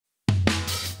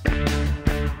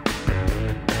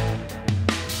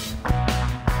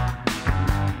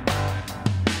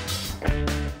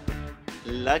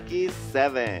Lucky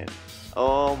 7.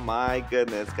 Oh my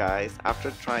goodness, guys.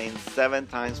 After trying 7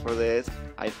 times for this,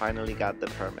 I finally got the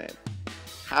permit.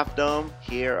 Half Dome,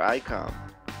 here I come.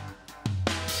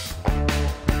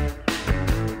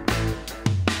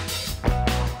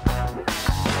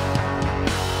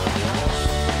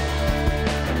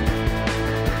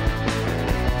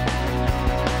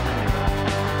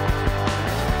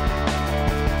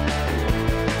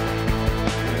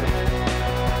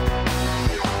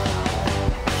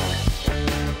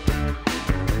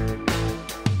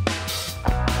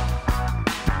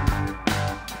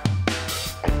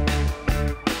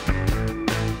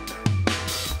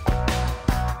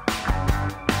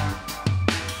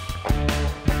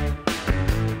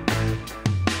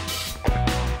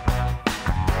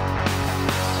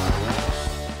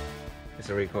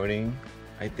 Recording?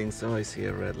 I think so. I see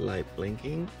a red light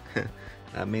blinking.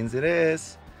 That means it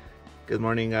is. Good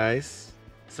morning, guys.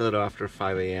 It's a little after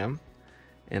 5 a.m.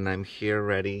 and I'm here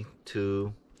ready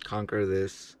to conquer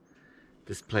this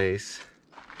place.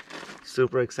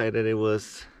 Super excited. It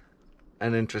was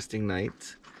an interesting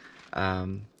night.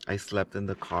 I slept in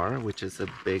the car, which is a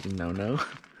big no-no,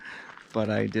 but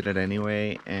I did it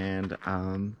anyway, and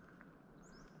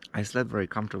I slept very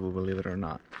comfortable, believe it or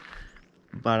not.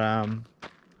 But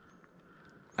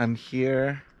I'm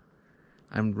here,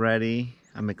 I'm ready,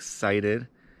 I'm excited,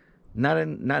 not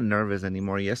nervous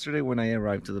anymore. Yesterday when I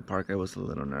arrived to the park I was a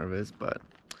little nervous, but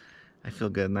I feel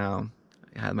good now.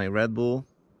 I had my Red Bull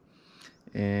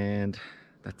and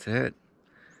that's it.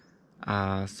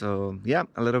 So yeah,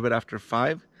 a little bit after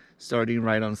 5, starting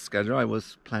right on schedule. I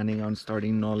was planning on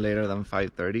starting no later than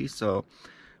 5:30, so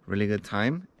really good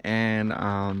time. And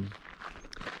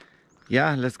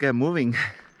yeah, let's get moving.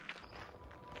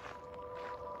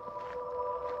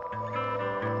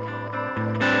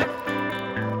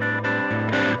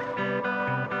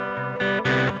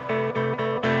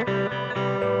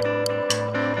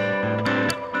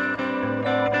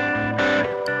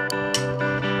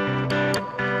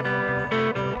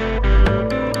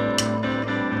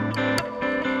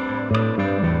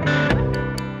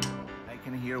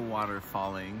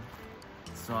 Falling,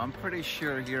 so I'm pretty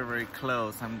sure here very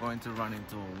close I'm going to run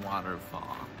into a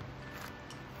waterfall.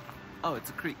 Oh, it's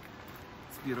a creek.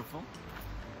 It's beautiful.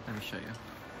 Let me show you.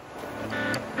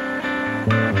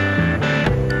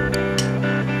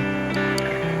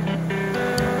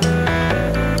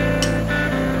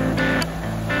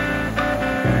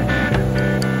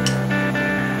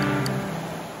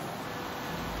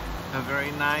 A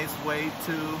very nice way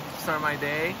to start my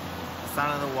day.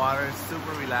 Sound of the water is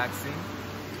super relaxing.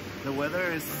 The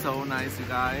weather is so nice, you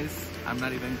guys. I'm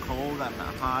not even cold, I'm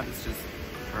not hot, it's just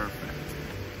perfect.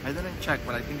 I didn't check,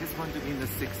 but I think it's going to be in the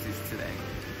 60s today.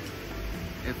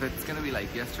 If it's gonna be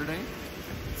like yesterday,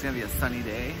 it's gonna be a sunny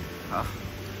day. Oh,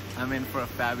 I'm in for a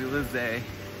fabulous day.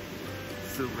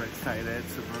 Super excited,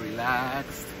 super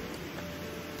relaxed.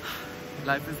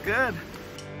 Life is good.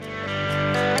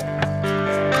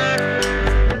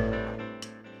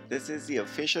 This is the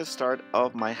official start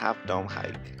of my Half Dome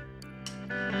hike.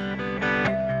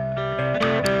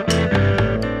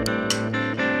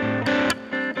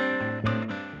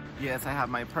 Yes, I have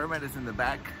my permit, is in the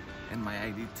back, and my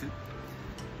ID too.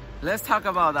 Let's talk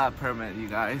about that permit, you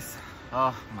guys.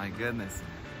 Oh my goodness.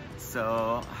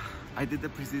 So I did the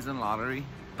preseason lottery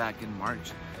back in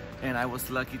March, and I was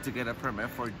lucky to get a permit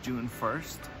for June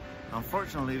 1st.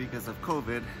 Unfortunately, because of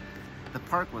COVID, the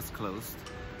park was closed,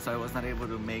 so I was not able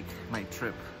to make my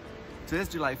trip. Today's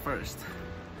July 1st,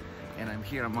 and I'm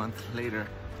here a month later.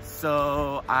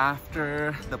 So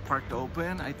after the park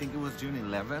opened, I think it was June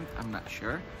 11th, I'm not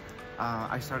sure.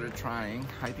 I started trying.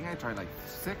 I think I tried like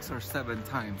 6 or 7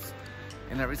 times.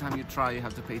 And every time you try, you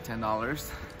have to pay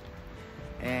 $10.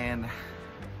 And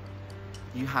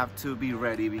you have to be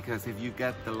ready, because if you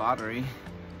get the lottery,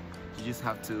 you just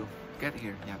have to get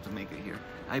here. You have to make it here.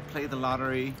 I played the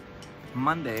lottery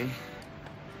Monday,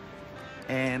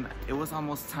 and it was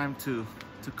almost time to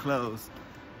close,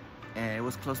 and it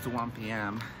was close to 1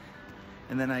 p.m.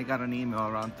 and then I got an email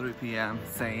around 3 p.m.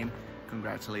 saying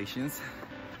congratulations,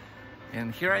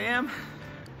 and here I am.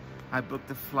 I booked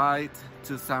a flight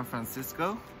to San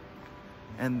Francisco,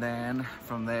 and then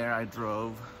from there I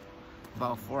drove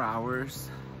about 4 hours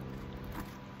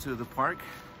to the park,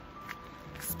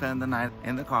 spent the night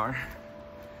in the car,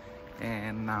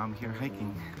 and now I'm here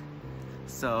hiking.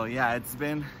 So yeah, it's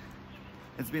been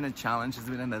a challenge, it's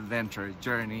been an adventure, a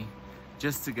journey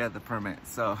just to get the permit.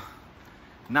 So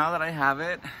now that I have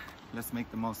it, let's make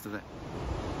the most of it.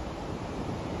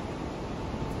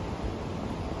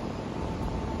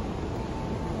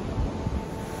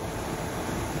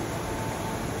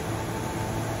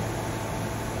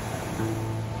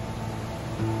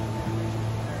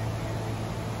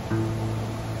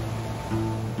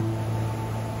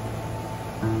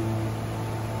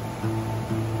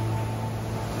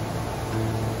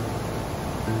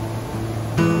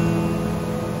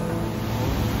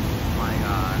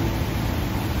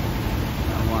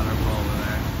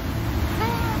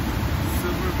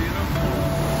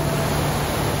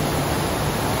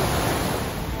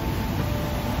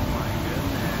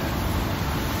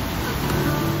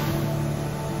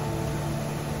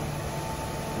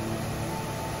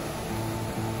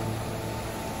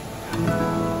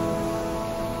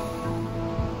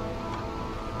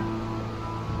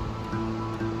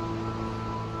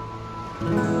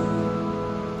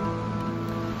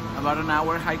 about an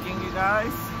hour hiking, you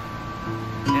guys,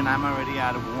 and I'm already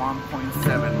at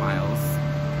 1.7 miles,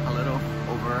 a little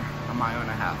over a mile and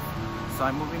a half. So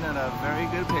I'm moving at a very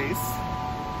good pace,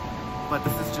 but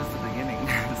this is just the beginning.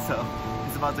 So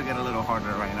it's about to get a little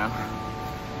harder right now.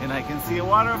 And I can see a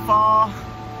waterfall,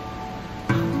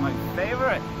 my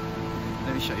favorite.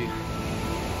 Let me show you.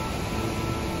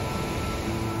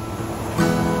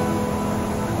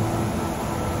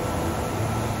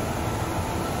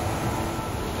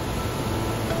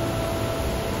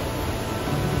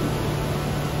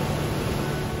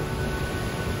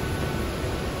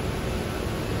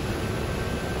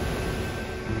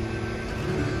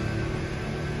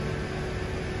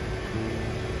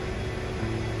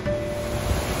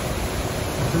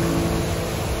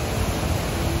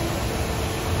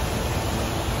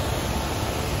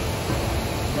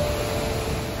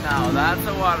 Now that's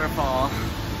a waterfall.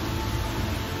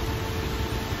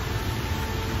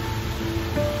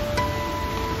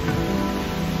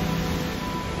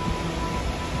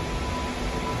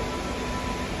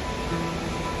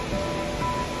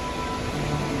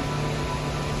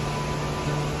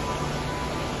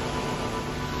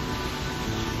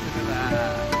 Look at that.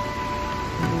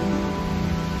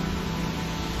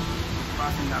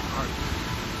 Crossing that part.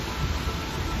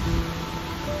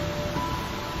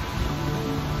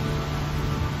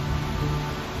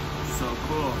 So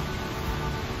cool.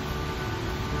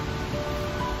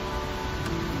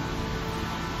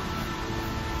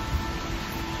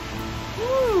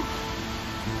 Woo!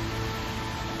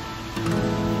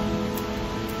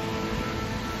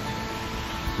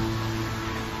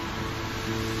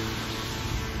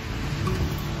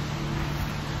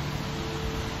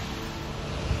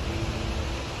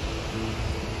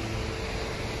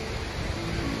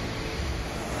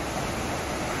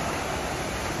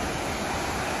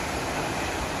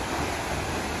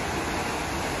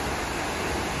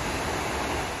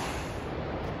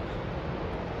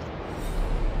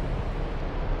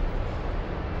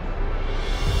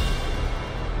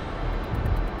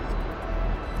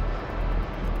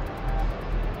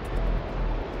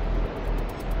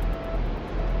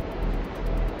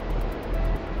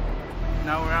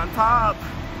 Now we're on top.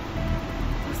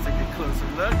 Let's take a closer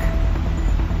look.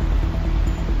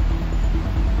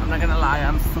 I'm not gonna lie,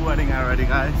 I'm sweating already,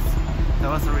 guys. That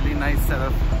was a really nice set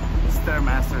of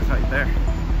Stairmasters right there.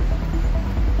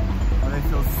 But I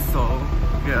feel so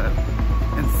good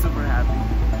and super happy.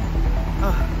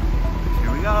 Oh,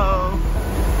 here we go.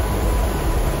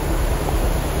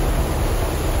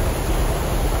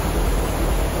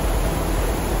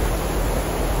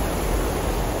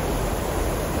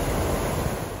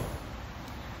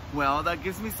 Well, that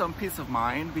gives me some peace of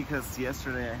mind because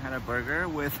yesterday I had a burger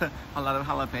with a lot of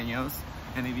jalapenos,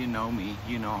 and if you know me,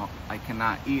 you know I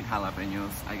cannot eat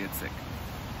jalapenos, I get sick.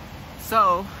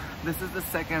 So this is the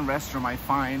second restroom I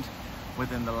find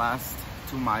within the last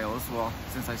 2 miles, well,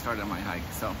 since I started my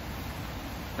hike, so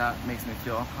that makes me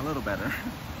feel a little better.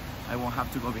 I won't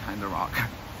have to go behind the rock.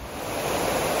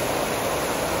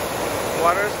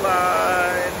 Water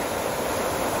slide.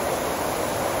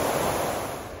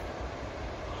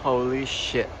 Holy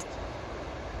shit.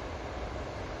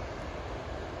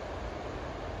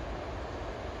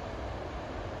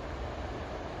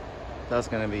 That's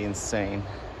gonna be insane.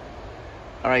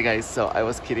 Alright guys, so I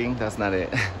was kidding, that's not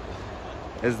it.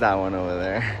 It's that one over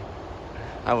there.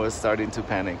 I was starting to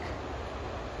panic.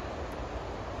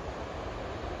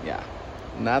 Yeah,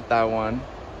 not that one,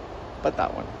 but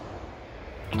that one.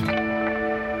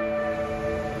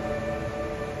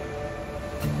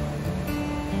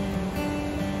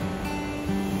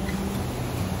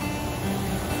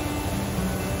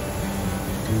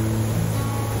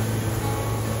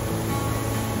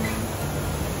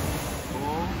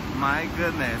 My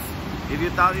goodness, if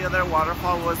you thought the other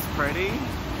waterfall was pretty,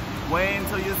 wait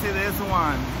until you see this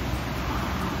one.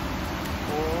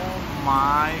 Oh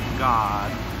my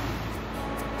God.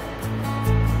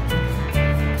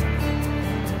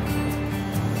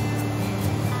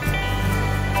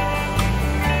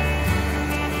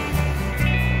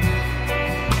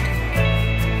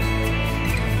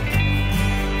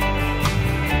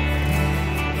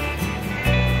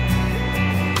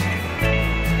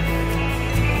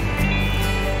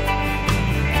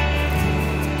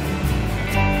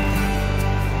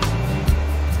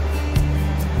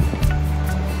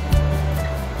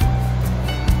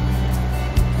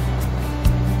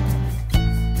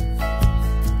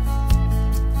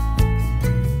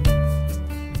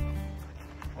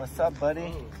 What's up,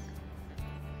 buddy?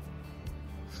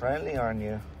 Friendly, aren't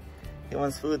you? He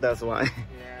wants food, that's why.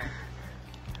 Yeah.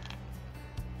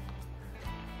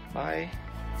 Bye.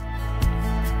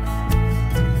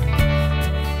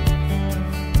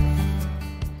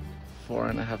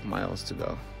 4.5 miles to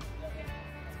go.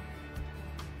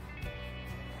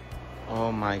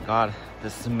 Oh my God, the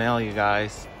smell, you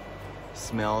guys.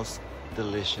 Smells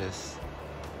delicious.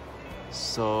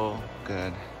 So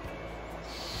good.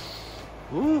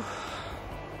 Woo.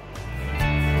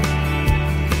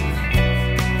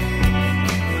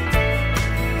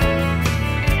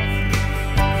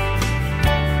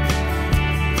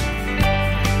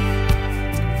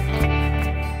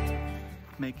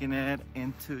 Making it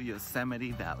into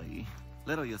Yosemite Valley.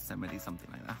 Little Yosemite, something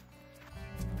like that.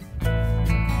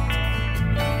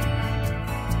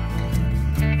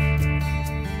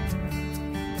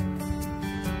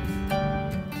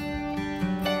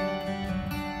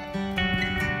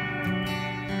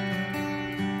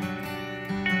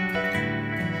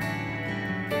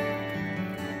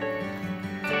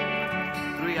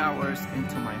 3 hours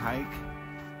into my hike,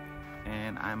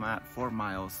 and I'm at 4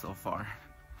 miles so far.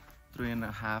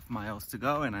 3.5 miles to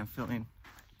go, and I'm feeling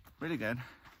really good.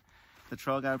 The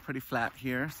trail got pretty flat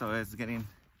here, so it's giving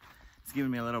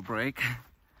me a little break.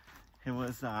 It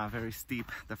was very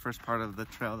steep the first part of the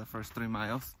trail, the first 3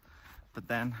 miles, but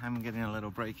then I'm getting a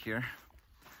little break here,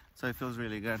 so it feels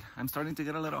really good. I'm starting to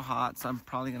get a little hot, so I'm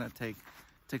probably gonna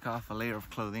take off a layer of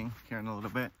clothing here in a little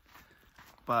bit.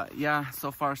 But yeah, so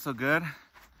far so good.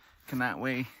 Cannot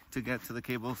wait to get to the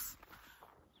cables.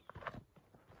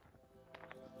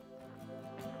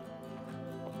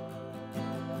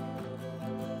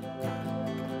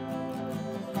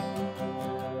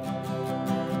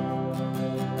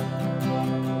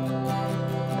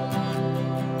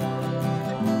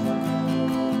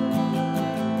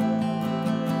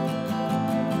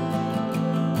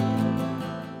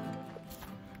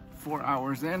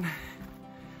 Hours in,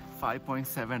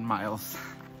 5.7 miles.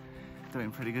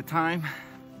 Doing pretty good time.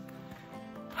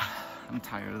 I'm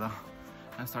tired though.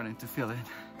 I'm starting to feel it.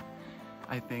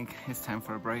 I think it's time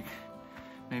for a break.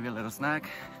 Maybe a little snack.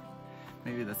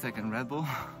 Maybe the second Red Bull.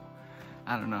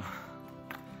 I don't know.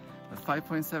 But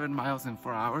 5.7 miles in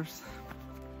 4 hours.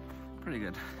 Pretty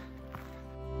good.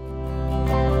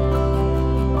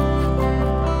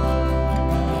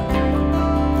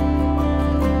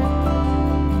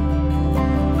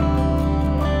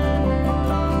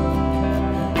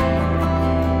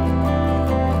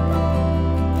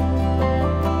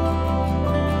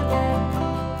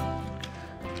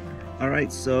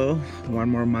 Alright, so 1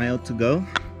 more mile to go.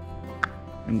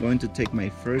 I'm going to take my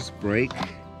first break.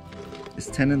 It's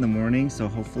 10 in the morning, so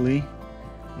hopefully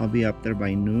I'll be up there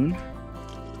by noon,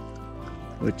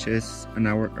 which is an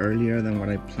hour earlier than what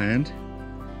I planned.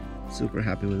 Super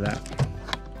happy with that.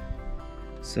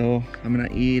 So I'm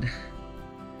gonna eat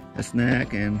a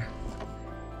snack and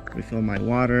refill my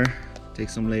water, take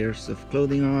some layers of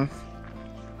clothing off,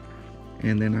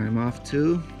 and then I'm off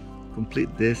to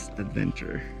complete this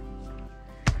adventure.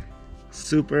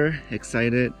 Super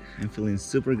excited. I'm feeling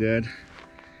super good.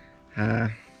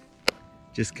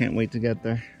 Just can't wait to get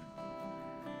there.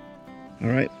 All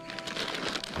right,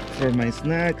 for my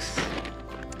snacks,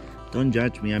 don't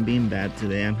judge me. I'm being bad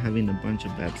today. I'm having a bunch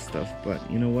of bad stuff,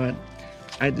 but you know what?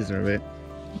 I deserve it.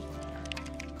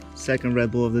 Second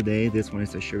Red Bull of the day. This one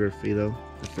is a sugar-free though.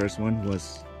 The first one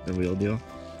was the real deal.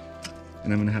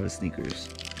 And I'm gonna have a Snickers.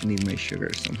 I need my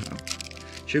sugar somehow.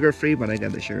 Sugar-free, but I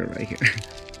got the sugar right here.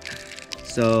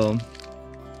 So,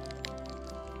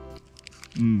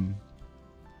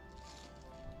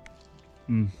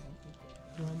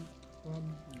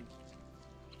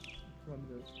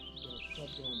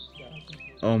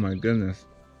 oh my goodness.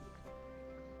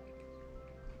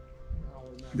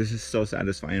 This is so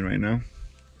satisfying right now.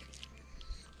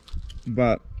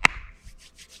 But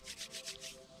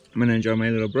I'm gonna enjoy my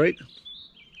little break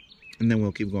and then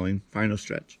we'll keep going. Final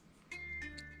stretch.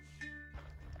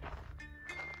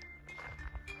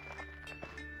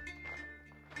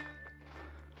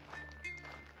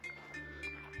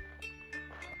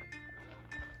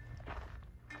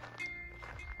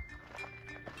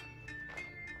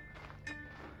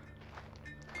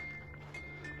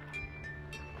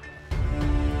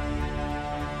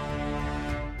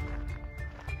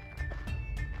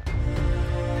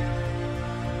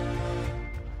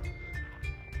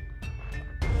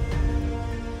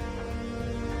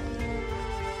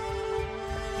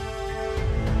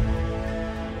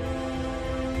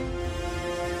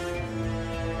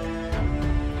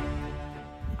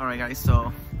 Alright guys,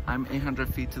 so I'm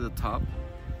 800 feet to the top.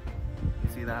 You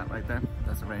see that right there?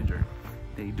 That's a ranger.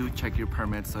 They do check your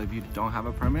permit, so if you don't have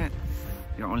a permit,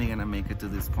 you're only gonna make it to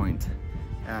this point.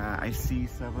 I see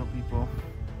several people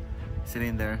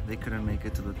sitting there. They couldn't make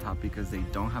it to the top because they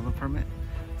don't have a permit.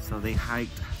 So they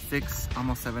hiked 6,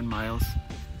 almost 7 miles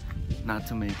not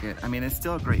to make it. I mean, it's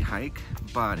still a great hike,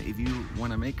 but if you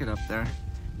want to make it up there,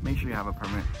 make sure you have a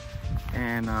permit.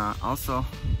 And also,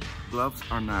 gloves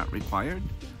are not required,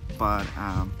 but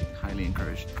highly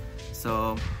encouraged.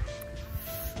 So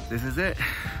this is it.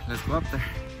 Let's go up there.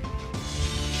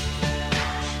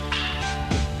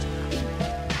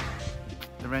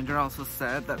 The ranger also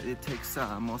said that it takes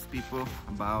most people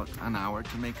about an hour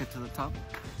to make it to the top.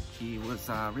 He was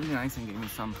really nice and gave me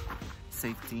some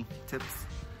safety tips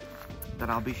that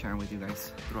I'll be sharing with you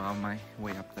guys throughout my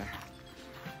way up there.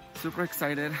 Super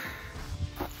excited.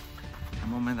 A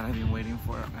moment that I've been waiting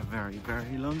for a very,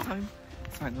 very long time.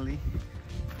 It's finally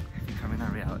becoming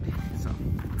a reality. So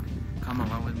come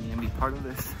along with me and be part of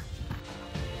this.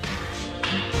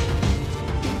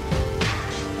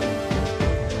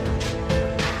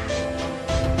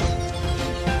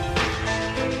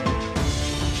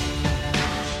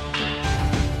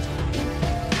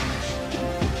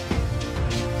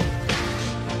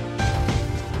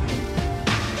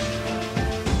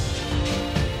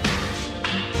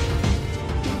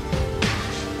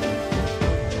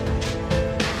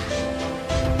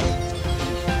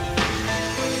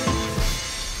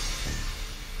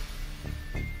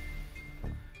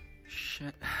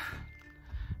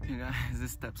 You guys,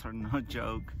 these steps are no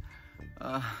joke.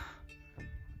 I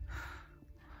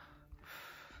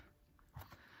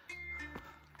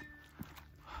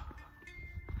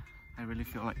really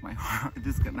feel like my heart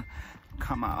is gonna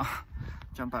come out,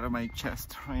 jump out of my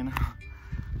chest right now.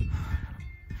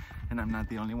 And I'm not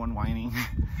the only one whining.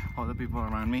 All the people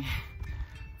around me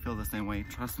feel the same way,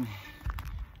 trust me.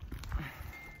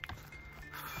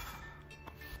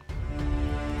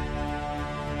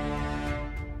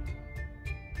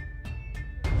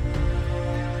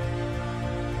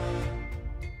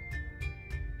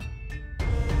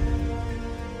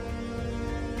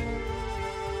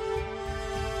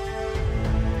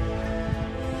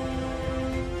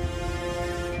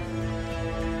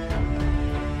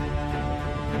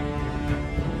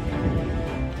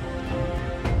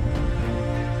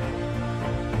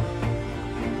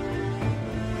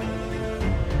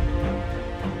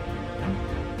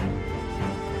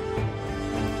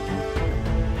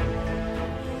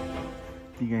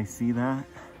 You guys see that?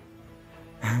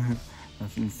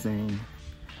 That's insane.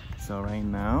 So right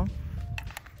now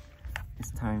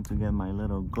it's time to get my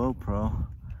little GoPro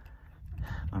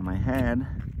on my head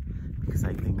because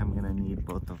I think I'm gonna need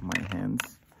both of my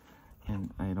hands,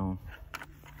 and I don't,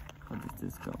 how does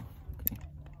this go? Okay,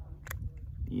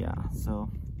 yeah, so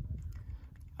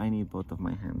I need both of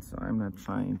my hands, so I'm not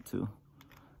trying to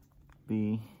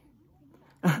be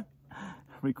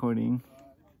recording,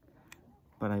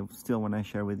 but I still want to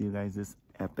share with you guys this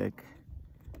epic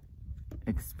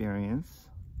experience.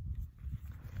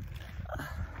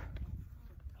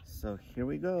 So here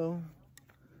we go.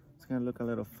 It's gonna look a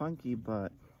little funky,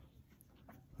 but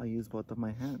I'll use both of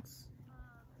my hands.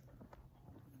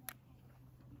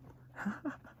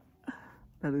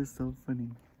 That is so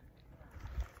funny.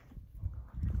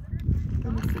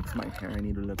 Let me fix my hair. I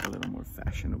need to look a little more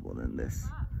fashionable than this.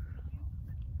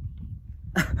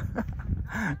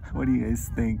 What do you guys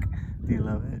think? Do you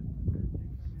love it?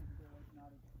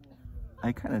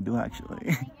 I kind of do,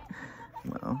 actually.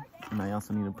 Well, and I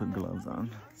also need to put gloves on,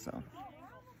 so.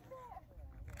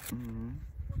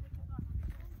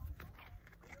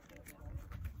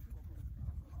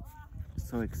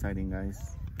 So exciting,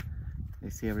 guys. I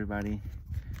see everybody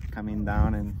coming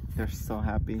down and they're so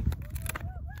happy.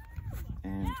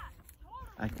 And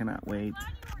I cannot wait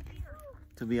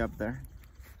to be up there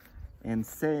and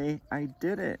say I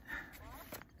did it.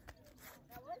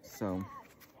 So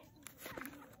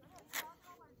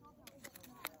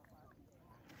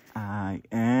I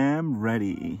am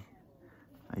ready.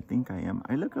 I think I am.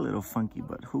 I look a little funky,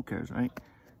 but who cares, right?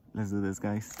 Let's do this,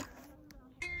 guys.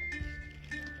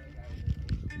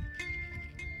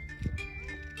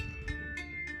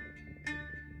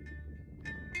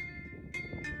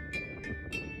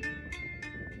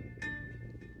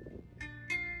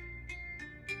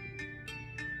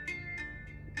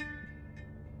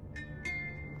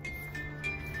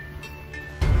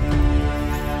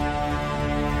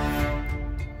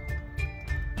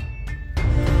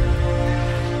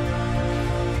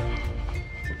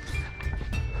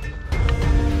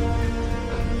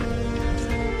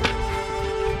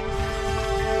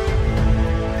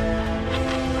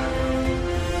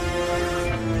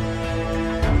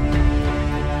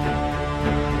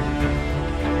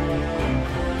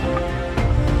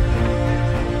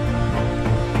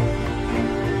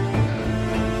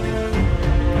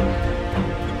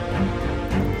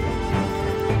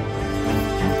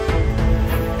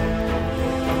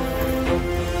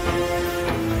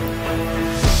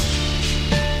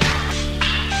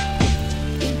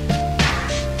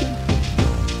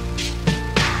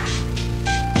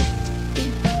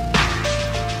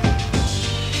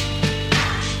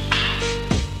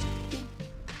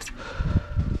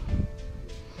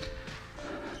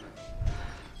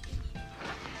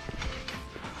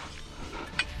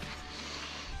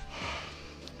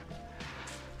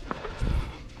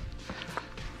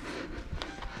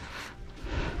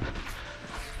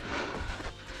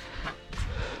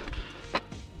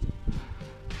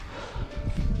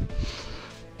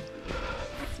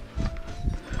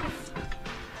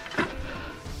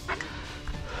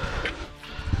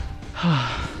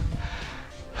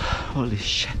 Holy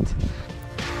shit.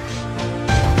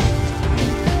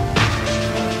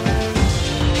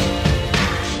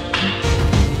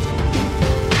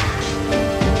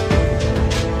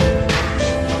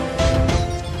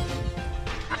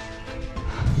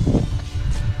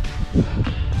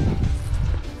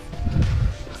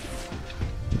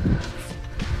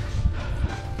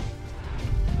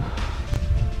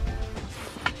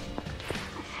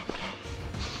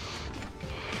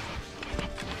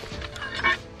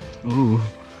 Ooh.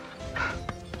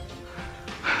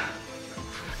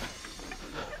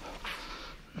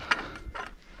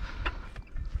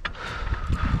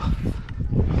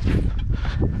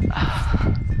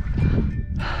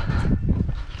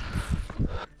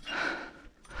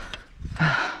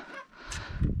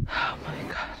 Oh my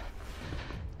God.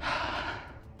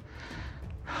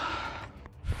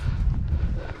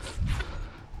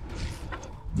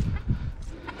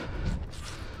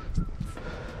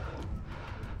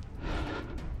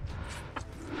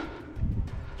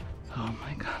 Oh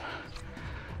my God.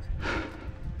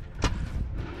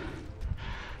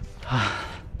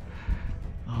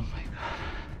 Oh my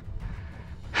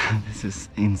God. This is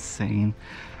insane.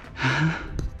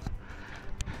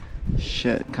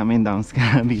 Shit, coming down's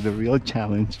gonna be the real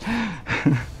challenge.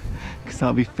 Because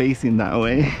I'll be facing that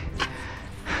way.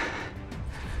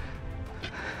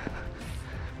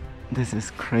 This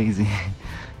is crazy.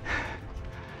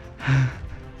 Oh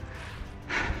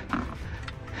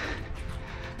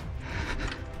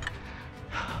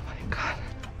my God.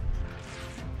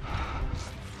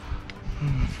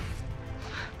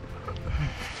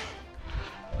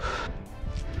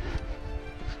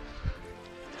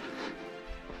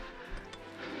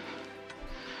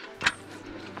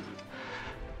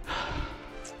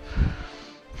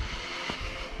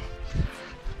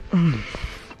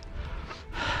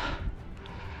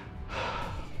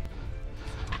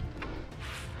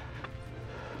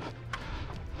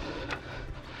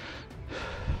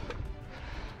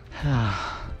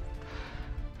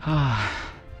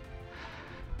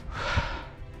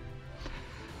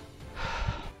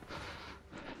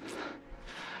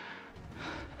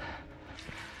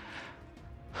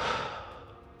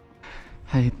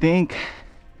 I think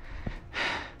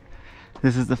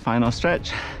this is the final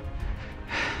stretch.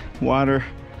 Water,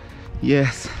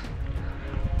 yes.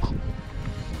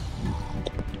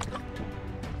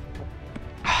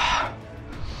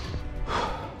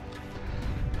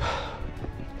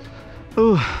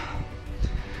 Ooh,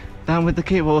 down with the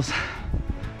cables.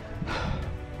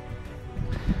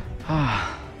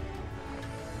 Ah,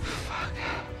 fuck.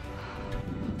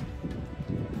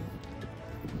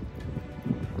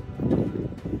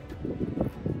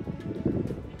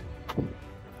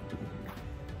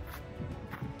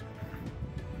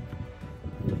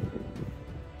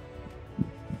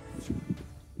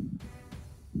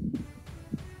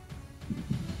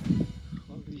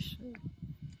 Holy shit.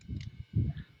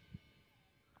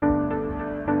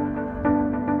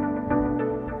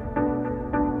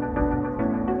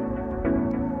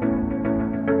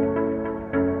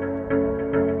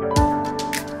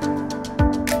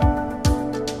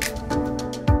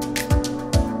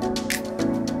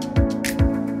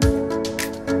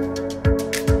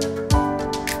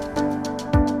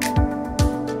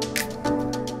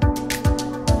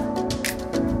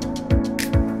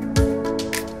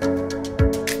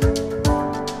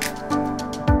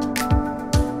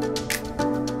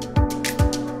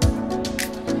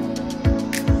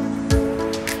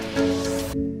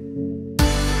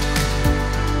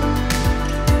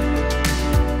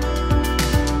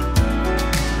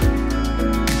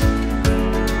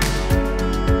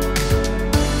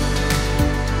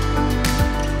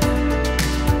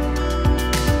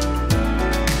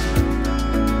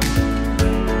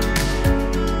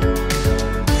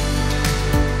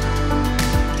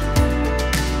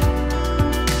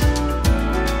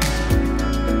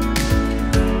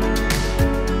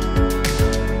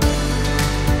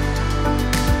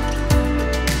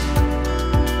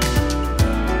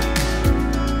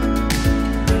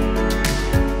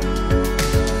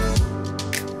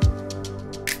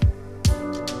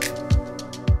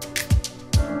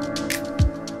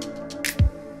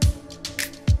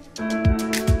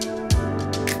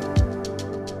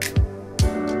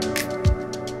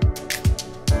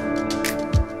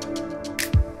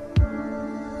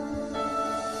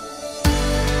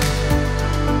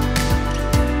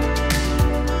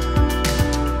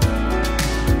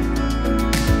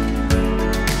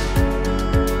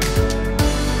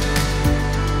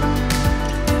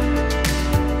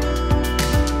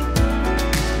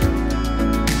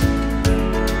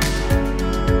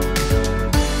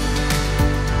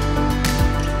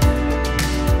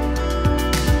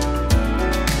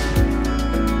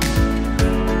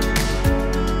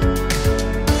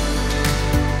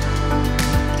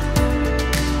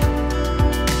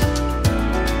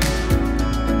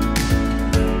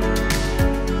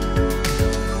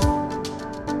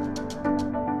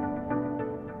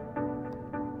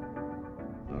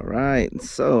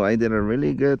 So I did a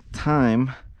really good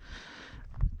time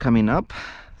coming up,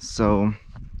 so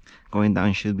going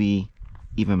down should be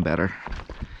even better.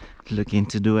 Looking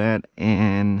to do it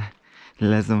in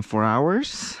less than 4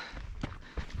 hours,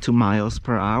 2 miles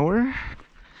per hour.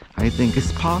 I think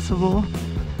it's possible.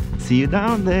 See you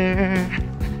down there.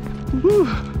 Woo.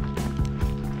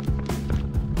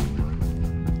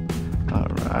 All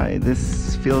right,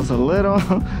 this feels a little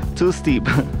too steep.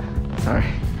 Sorry.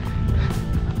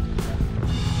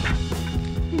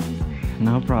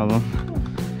 No problem.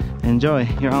 Enjoy,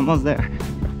 you're almost there.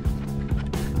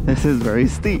 This is very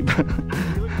steep.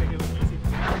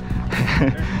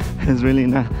 It's really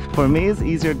not. For me, it's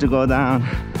easier to go down.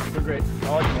 You're great.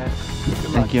 All you, man.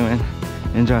 Thank you, man.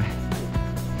 Enjoy.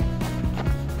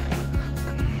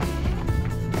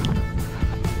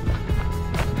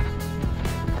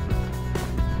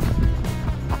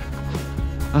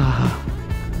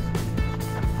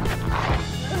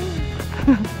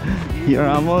 You're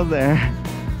almost there.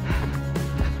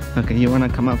 Okay, you want to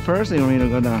come up first or you want me to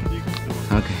go down?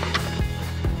 Okay.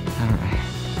 All right.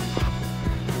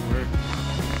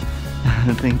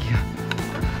 Thank you.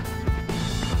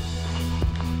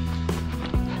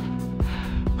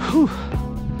 Whew.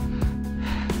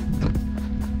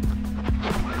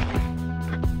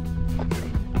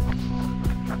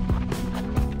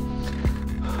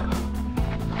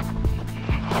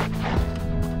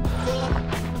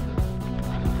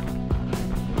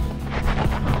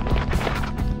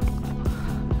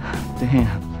 Damn.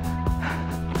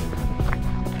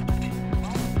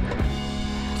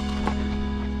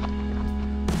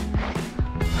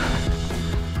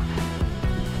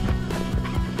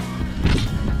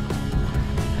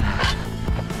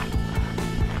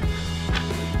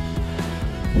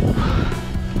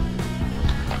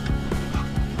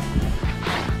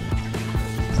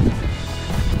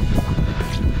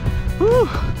 Whew.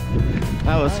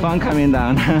 That was fun coming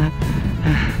down.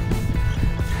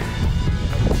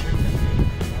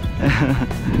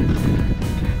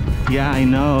 Yeah, I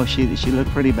know. She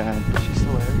looked pretty bad. She's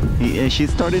still there? Yeah, she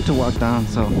started to walk down,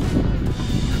 so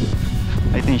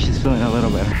I think she's feeling a little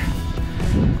better.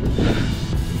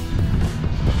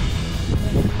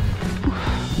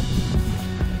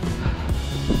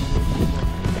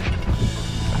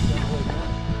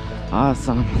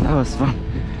 Awesome. That was fun.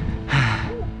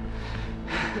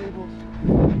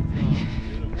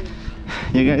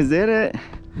 You guys did it.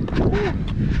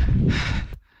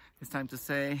 It's time to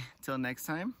say till next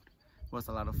time. It was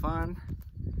a lot of fun.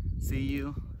 See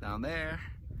you down there.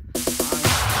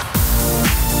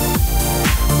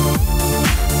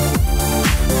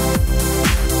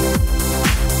 Bye.